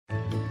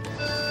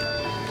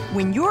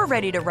When you're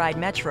ready to ride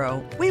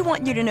Metro, we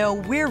want you to know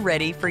we're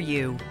ready for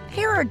you.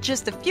 Here are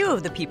just a few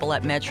of the people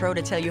at Metro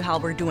to tell you how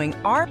we're doing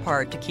our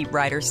part to keep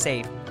riders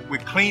safe. We're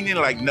cleaning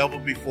like never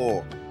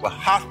before with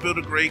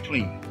hospital-grade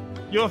cleaning.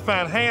 You'll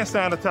find hand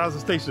sanitizer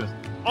stations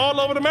all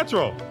over the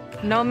Metro.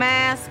 No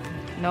mask,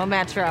 no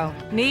Metro.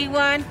 Need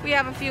one? We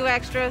have a few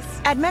extras.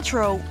 At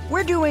Metro,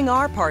 we're doing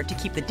our part to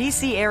keep the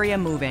D.C. area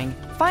moving.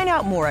 Find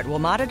out more at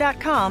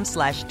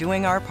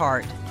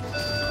WMATA.com/doingourpart.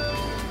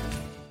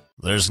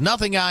 There's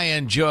nothing I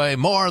enjoy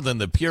more than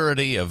the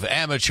purity of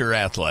amateur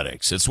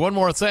athletics. It's one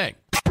more thing.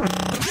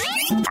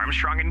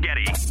 Armstrong and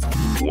Getty.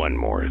 One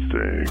more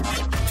thing.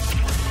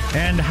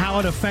 And how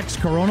it affects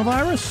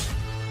coronavirus?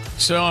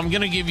 So I'm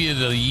going to give you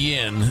the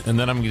yin, and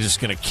then I'm just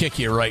going to kick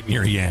you right in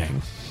your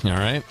yang. All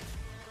right?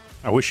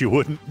 I wish you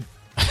wouldn't.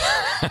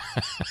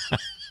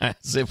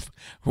 As if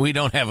we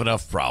don't have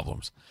enough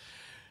problems.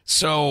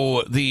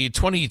 So the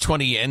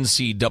 2020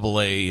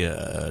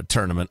 NCAA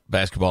tournament,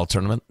 basketball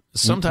tournament,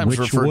 sometimes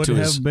referred to as... Which would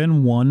have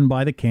been won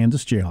by the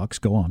Kansas Jayhawks.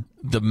 Go on.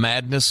 The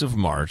Madness of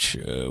March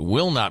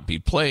will not be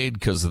played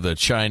because of the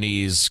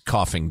Chinese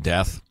coughing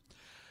death.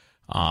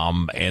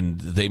 And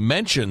they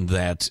mentioned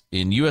that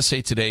in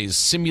USA Today's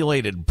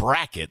simulated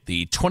bracket,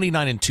 the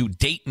 29-2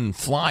 Dayton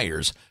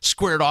Flyers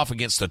squared off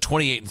against the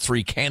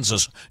 28-3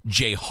 Kansas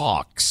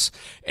Jayhawks.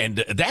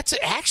 And that's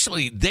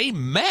actually, they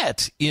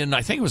met in,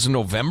 I think it was in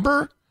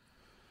November,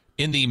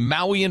 in the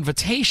Maui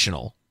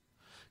Invitational.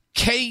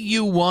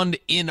 KU won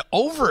in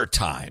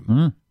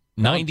overtime,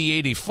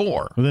 90-84.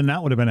 Well, then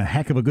that would have been a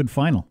heck of a good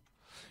final.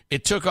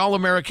 It took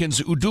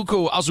All-Americans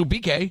Udoka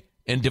Azubuike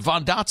and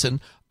Devon Dotson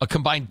a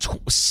combined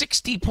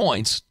 60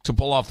 points to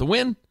pull off the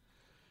win.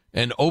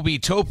 And Obi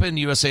Toppin,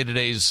 USA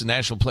Today's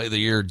National Play of the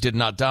Year, did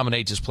not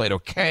dominate, just played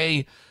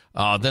okay.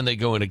 Then they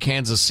go into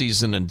Kansas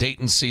season and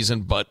Dayton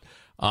season, but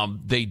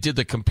they did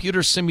the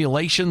computer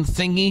simulation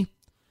thingy,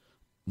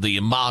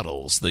 the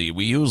models.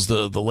 We use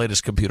the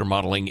latest computer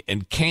modeling,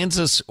 and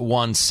Kansas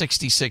won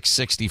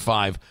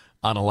 66-65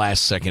 on a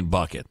last-second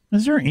bucket.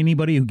 Is there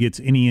anybody who gets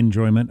any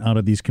enjoyment out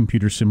of these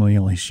computer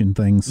simulation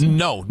things?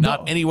 No,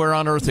 not anywhere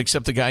on earth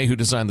except the guy who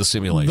designed the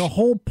simulation. The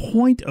whole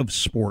point of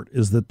sport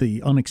is that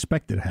the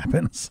unexpected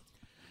happens.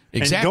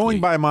 Exactly. And going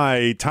by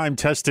my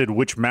time-tested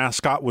which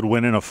mascot would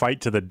win in a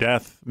fight to the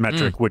death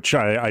metric, which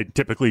I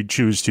typically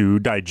choose to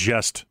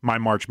digest my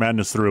March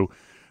Madness through,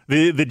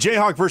 the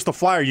Jayhawk versus the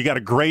Flyer, you got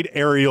a great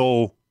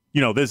aerial... You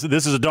know, this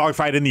is a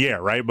dogfight in the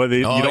air, right? But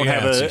you don't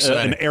have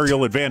an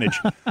aerial advantage.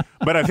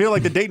 But I feel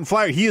like the Dayton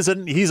Flyer, he's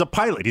a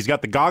pilot. He's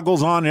got the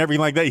goggles on and everything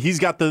like that. He's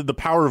got the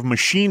power of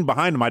machine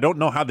behind him. I don't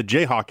know how the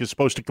Jayhawk is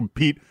supposed to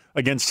compete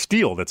against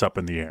steel that's up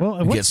in the air. Well,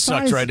 it gets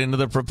sucked right into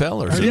the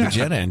propellers of the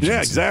jet engines.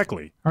 Yeah,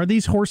 exactly. Are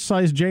these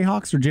horse-sized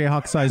Jayhawks or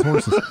Jayhawk-sized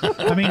horses?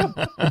 I mean,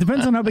 it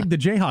depends on how big the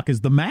Jayhawk is.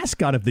 The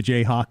mascot of the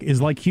Jayhawk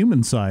is like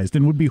human-sized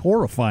and would be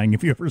horrifying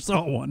if you ever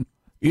saw one.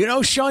 You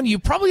know, Sean, you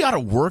probably ought to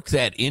work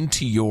that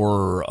into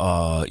your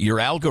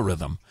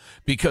algorithm,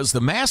 because the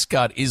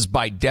mascot is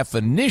by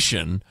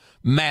definition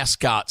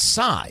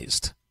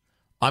mascot-sized.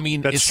 I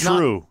mean, that's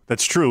true.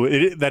 That's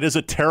true. That is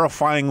a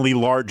terrifyingly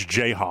large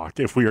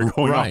Jayhawk if we are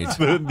going off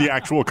the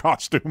actual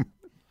costume.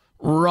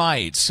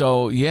 Right.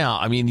 So, yeah,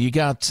 I mean, you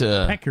got...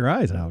 Peck your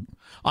eyes out.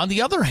 On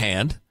the other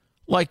hand,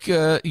 like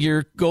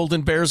your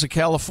Golden Bears of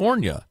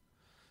California,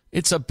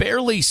 it's a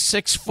barely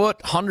 6 foot,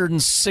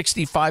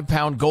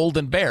 165-pound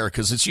golden bear,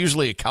 because it's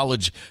usually a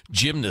college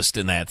gymnast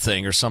in that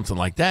thing or something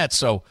like that.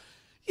 So,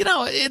 you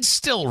know, it'd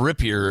still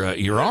rip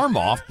your arm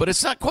off, but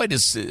it's not quite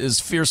as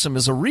fearsome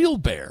as a real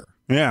bear.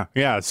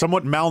 Yeah,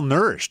 somewhat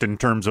malnourished in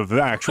terms of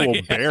the actual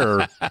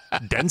bear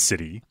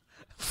density.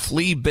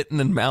 Flea-bitten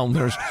and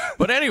malnourished.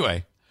 But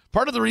anyway,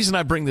 part of the reason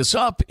I bring this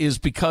up is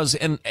because,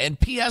 and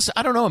P.S.,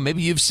 I don't know,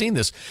 maybe you've seen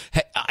this.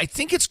 I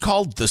think it's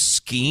called The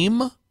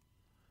Scheme.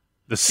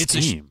 The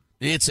Scheme.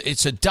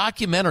 It's a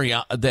documentary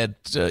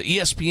that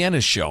ESPN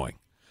is showing.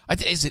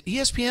 Is it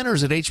ESPN or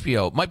is it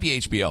HBO? It might be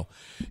HBO.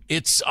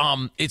 It's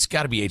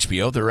got to be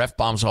HBO. There are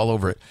F-bombs all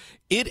over it.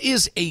 It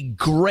is a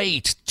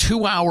great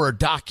 2-hour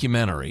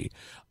documentary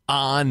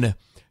on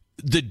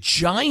the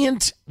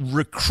giant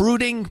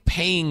recruiting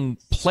paying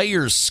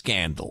players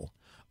scandal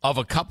of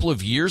a couple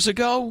of years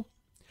ago.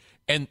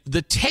 And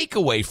the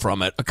takeaway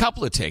from it, a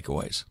couple of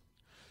takeaways.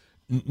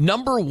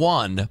 Number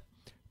one,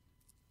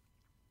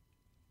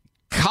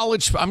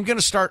 college, I'm going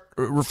to start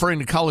referring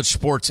to college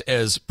sports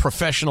as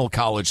professional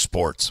college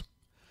sports.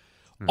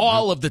 Mm-hmm.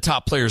 All of the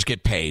top players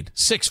get paid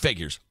 6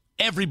 figures.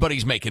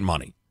 Everybody's making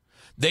money.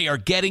 They are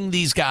getting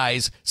these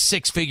guys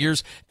 6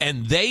 figures,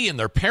 and they and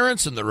their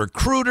parents and the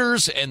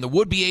recruiters and the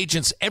would-be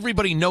agents,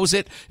 everybody knows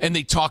it, and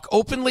they talk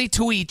openly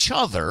to each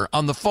other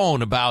on the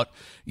phone about,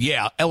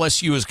 yeah,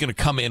 LSU is going to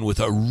come in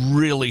with a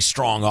really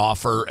strong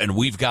offer, and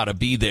we've got to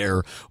be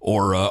there,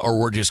 or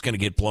we're just going to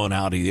get blown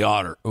out of the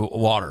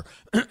water.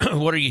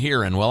 What are you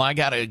hearing? Well, I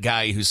got a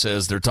guy who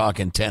says they're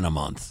talking 10 a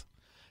month.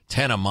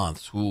 10 a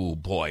month. Ooh,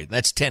 boy,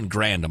 that's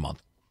 $10,000 a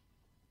month.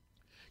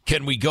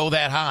 Can we go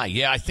that high?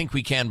 Yeah, I think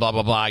we can, blah,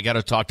 blah, blah. I got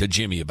to talk to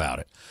Jimmy about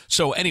it.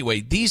 So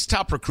anyway, these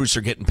top recruits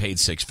are getting paid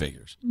six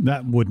figures.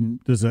 Would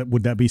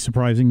that be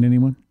surprising to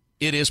anyone?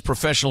 It is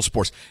professional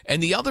sports.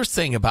 And the other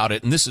thing about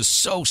it, and this is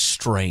so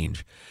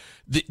strange,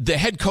 the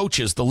head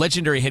coaches, the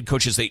legendary head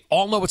coaches, they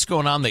all know what's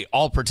going on. They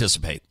all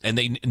participate, and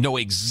they know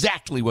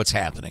exactly what's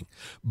happening.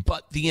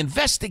 But the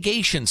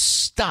investigation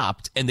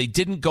stopped, and they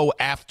didn't go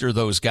after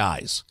those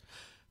guys.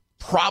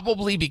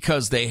 Probably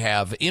because they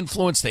have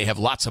influence, they have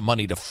lots of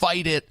money to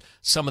fight it.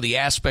 Some of the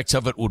aspects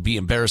of it would be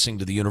embarrassing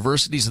to the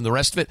universities and the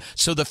rest of it.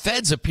 So the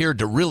feds appeared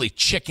to really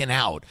chicken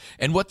out.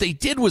 And what they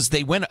did was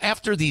they went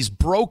after these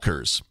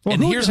brokers. Well,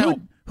 and here's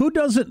how.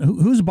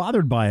 Who's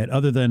bothered by it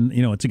other than,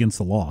 it's against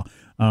the law?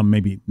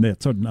 Maybe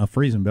that's enough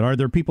reason. But are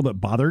there people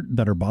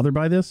that are bothered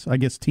by this? I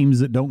guess teams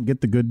that don't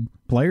get the good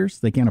players,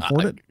 they can't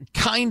afford it?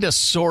 Kind of,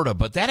 sort of.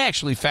 But that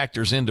actually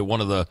factors into one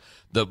of the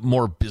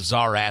more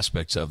bizarre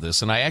aspects of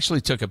this. And I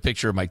actually took a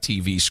picture of my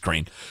TV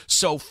screen.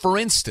 So, for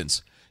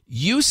instance,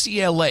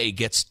 UCLA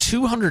gets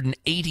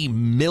 $280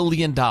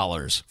 million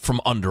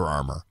from Under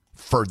Armour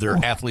for their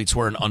athletes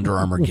wearing Under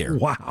Armour gear.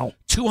 Wow.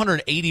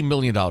 $280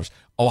 million.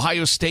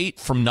 Ohio State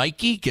from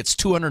Nike gets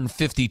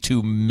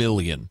 $252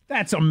 million.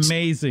 That's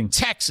amazing.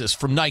 Texas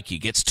from Nike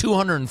gets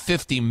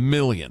 $250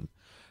 million.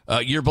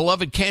 Your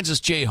beloved Kansas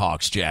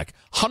Jayhawks, Jack,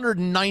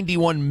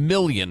 $191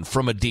 million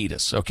from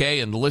Adidas, okay?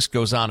 And the list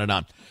goes on and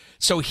on.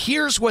 So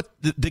here's what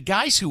the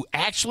guys who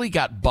actually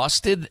got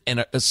busted,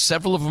 and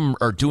several of them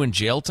are doing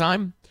jail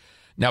time.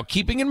 Now,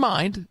 keeping in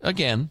mind,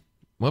 again,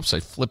 whoops, I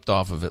flipped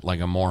off of it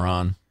like a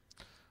moron.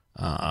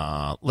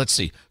 Let's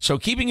see. So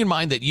keeping in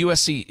mind that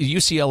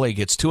UCLA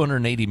gets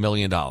 $280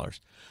 million,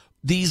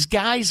 these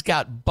guys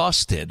got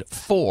busted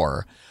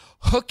for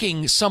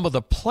hooking some of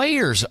the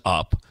players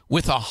up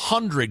with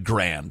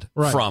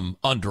 $100,000 from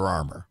Under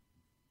Armour.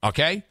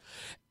 Okay?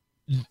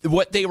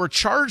 What they were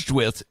charged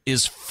with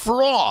is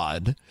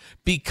fraud,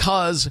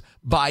 because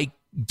by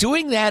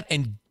doing that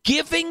and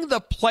giving the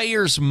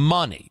players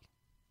money,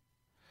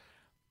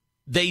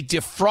 they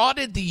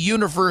defrauded the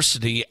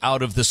university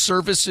out of the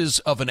services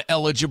of an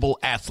eligible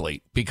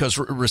athlete, because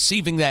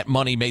receiving that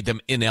money made them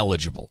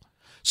ineligible.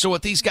 So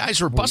what these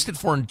guys were busted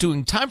for and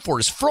doing time for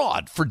is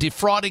fraud, for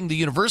defrauding the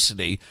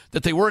university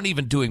that they weren't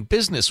even doing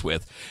business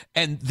with.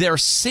 And their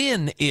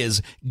sin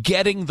is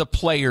getting the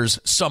players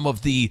some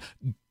of the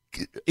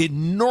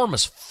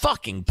enormous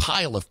fucking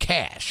pile of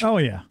cash. Oh,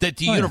 yeah. That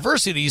the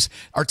universities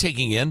are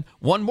taking in.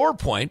 One more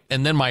point,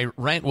 and then my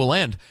rant will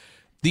end.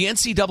 The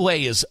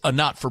NCAA is a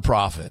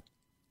not-for-profit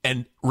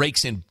and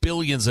rakes in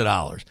billions of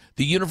dollars.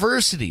 The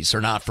universities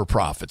are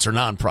not-for-profits or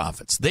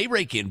non-profits. They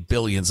rake in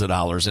billions of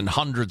dollars and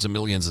hundreds of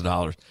millions of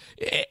dollars.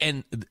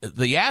 And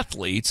the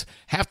athletes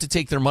have to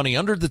take their money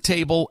under the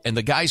table, and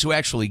the guys who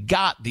actually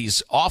got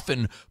these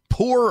often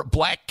poor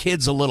black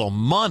kids a little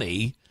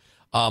money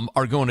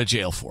are going to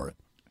jail for it.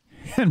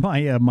 And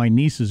my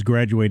niece is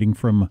graduating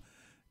from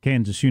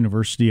Kansas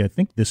University, I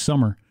think, this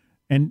summer,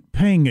 and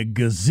paying a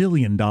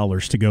gazillion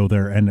dollars to go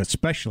there, and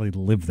especially to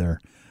live there.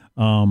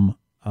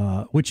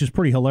 Which is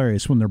pretty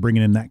hilarious when they're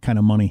bringing in that kind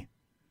of money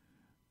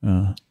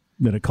that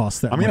it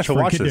costs that much. I'm going to have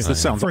to watch this. This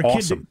sounds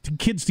awesome.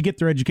 Kids to get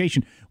their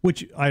education,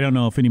 which I don't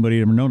know if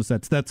anybody ever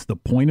noticed. That's the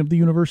point of the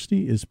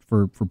university, is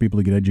for people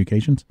to get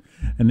educations.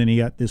 And then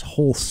you got this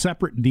whole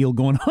separate deal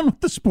going on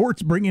with the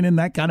sports, bringing in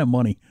that kind of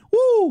money.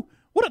 Woo!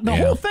 The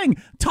whole thing,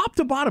 top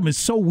to bottom, is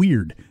so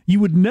weird. You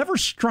would never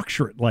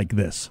structure it like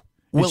this.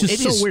 It's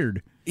just so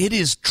weird. It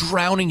is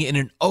drowning in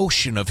an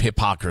ocean of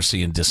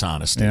hypocrisy and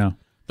dishonesty. Yeah.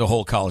 The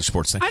whole college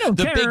sports thing. I don't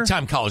care. The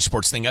big-time college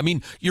sports thing. I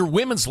mean, your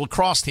women's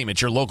lacrosse team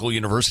at your local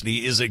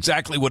university is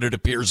exactly what it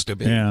appears to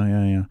be.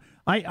 Yeah.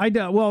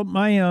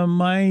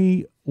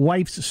 My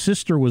wife's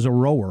sister was a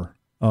rower,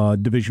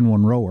 Division I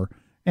rower,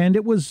 and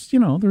it was,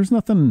 there's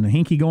nothing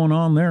hinky going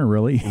on there,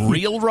 really.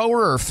 Real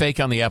rower or fake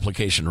on the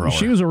application rower?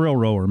 She was a real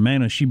rower.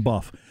 Man, is she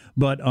buff.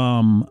 But,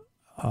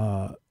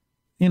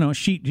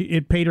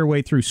 it paid her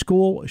way through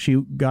school. She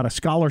got a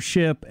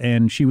scholarship,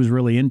 and she was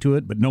really into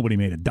it, but nobody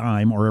made a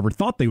dime or ever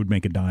thought they would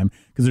make a dime,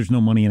 because there's no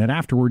money in it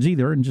afterwards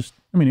either. And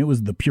it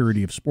was the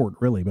purity of sport,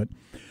 really. But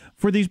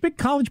for these big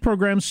college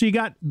programs, so you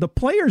got the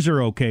players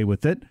are okay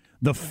with it.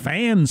 The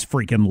fans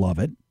freaking love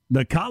it.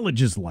 The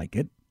colleges like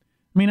it.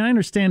 I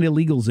understand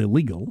illegal's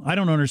illegal. I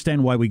don't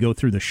understand why we go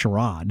through the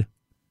charade.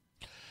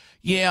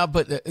 Yeah,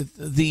 but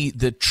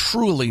the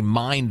truly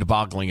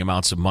mind-boggling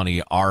amounts of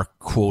money are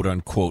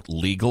quote-unquote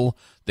legal.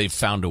 They've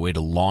found a way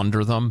to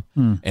launder them,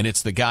 and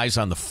it's the guys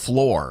on the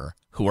floor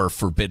who are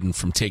forbidden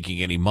from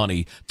taking any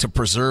money to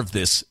preserve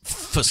this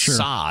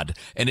facade.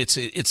 Sure. And it's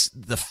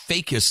the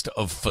fakest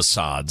of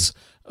facades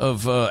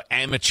of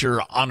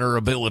amateur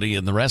honorability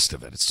and the rest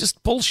of it. It's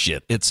just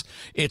bullshit.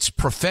 It's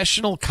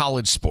professional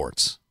college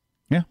sports.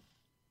 Yeah.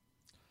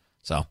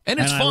 So, and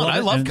it's fun. I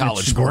love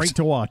college sports. Great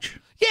to watch.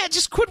 Yeah,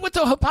 just quit with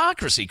the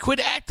hypocrisy. Quit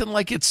acting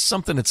like it's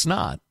something it's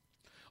not.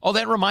 Oh,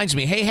 that reminds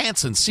me. Hey,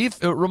 Hanson,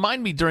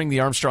 remind me during the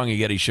Armstrong and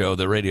Getty show,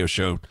 the radio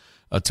show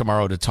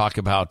tomorrow, to talk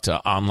about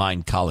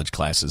online college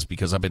classes,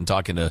 because I've been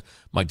talking to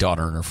my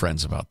daughter and her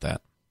friends about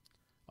that.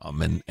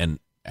 And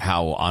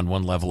how on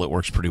one level it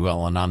works pretty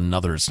well and on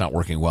another it's not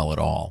working well at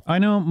all. I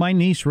know my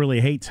niece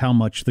really hates how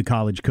much the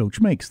college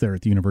coach makes there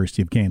at the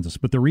University of Kansas,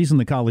 but the reason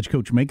the college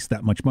coach makes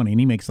that much money, and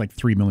he makes like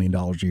 $3 million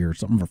a year or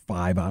something, or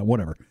 $5,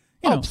 whatever.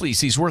 Please,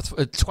 he's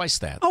worth twice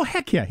that. Oh,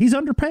 heck yeah, he's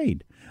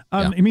underpaid.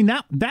 I mean,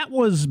 that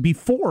was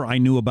before I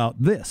knew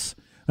about this.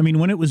 I mean,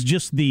 when it was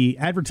just the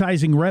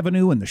advertising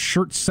revenue and the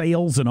shirt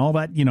sales and all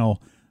that,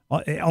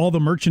 all the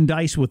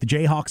merchandise with the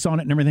Jayhawks on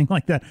it and everything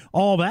like that,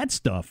 all that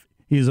stuff,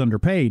 he's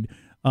underpaid.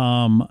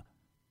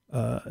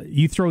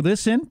 You throw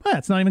this in,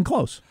 it's not even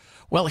close.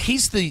 Well,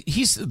 he's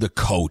the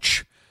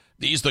coach.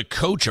 He's the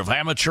coach of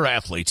amateur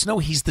athletes. No,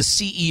 he's the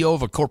CEO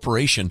of a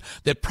corporation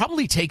that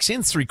probably takes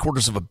in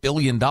 $750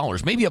 million,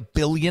 maybe $1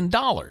 billion.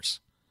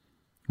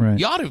 Right.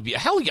 You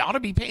ought to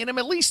be paying him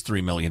at least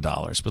 $3 million,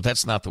 but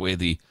that's not the way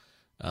the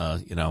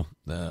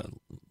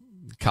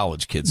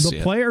college kids see it.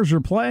 The players are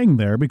playing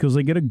there because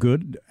they get a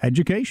good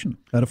education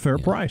at a fair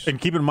price.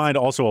 And keep in mind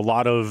also a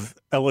lot of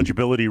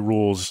eligibility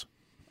rules.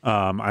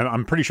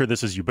 I'm pretty sure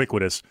this is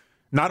ubiquitous.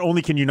 Not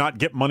only can you not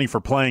get money for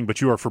playing,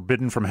 but you are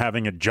forbidden from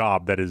having a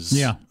job that is,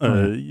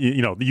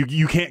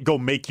 you can't go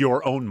make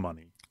your own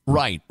money.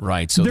 Right.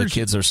 So the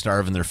kids are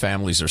starving, their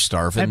families are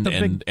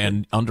starving,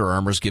 and Under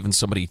Armour's giving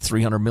somebody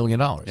 $300 million.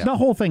 The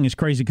whole thing is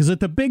crazy because at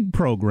the big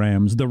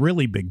programs, the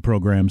really big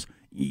programs,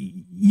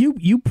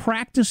 you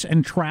practice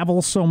and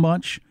travel so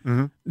much,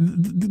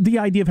 the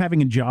idea of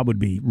having a job would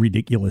be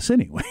ridiculous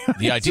anyway.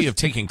 The idea of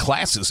taking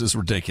classes is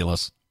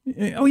ridiculous.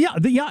 Oh, yeah,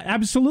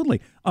 absolutely.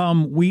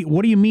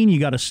 What do you mean you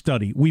got to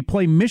study? We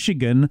play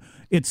Michigan.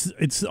 It's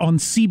on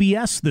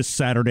CBS this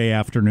Saturday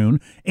afternoon.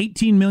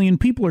 18 million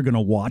people are going to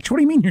watch. What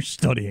do you mean you're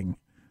studying?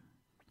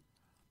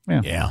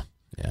 Yeah.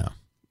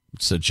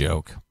 It's a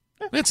joke.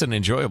 It's an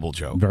enjoyable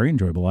joke. Very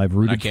enjoyable. I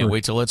can't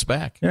wait till it's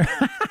back.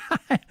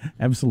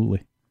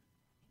 Absolutely.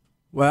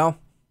 Well,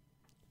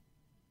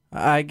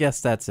 I guess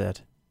that's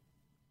it.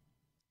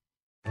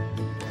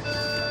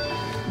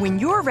 When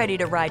you're ready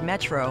to ride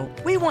Metro,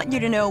 we want you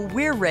to know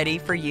we're ready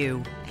for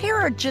you. Here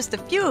are just a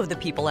few of the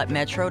people at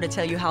Metro to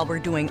tell you how we're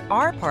doing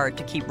our part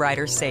to keep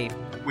riders safe.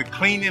 We're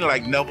cleaning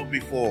like never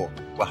before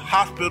with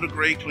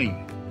hospital-grade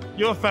cleaning.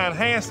 You'll find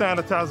hand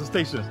sanitizer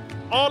stations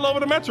all over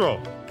the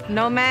Metro.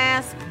 No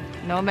mask,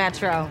 no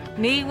Metro.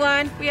 Need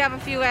one? We have a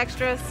few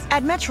extras.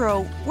 At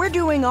Metro, we're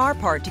doing our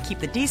part to keep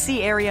the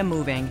D.C. area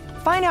moving.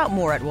 Find out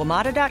more at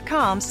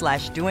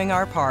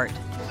WMATA.com/doingourpart.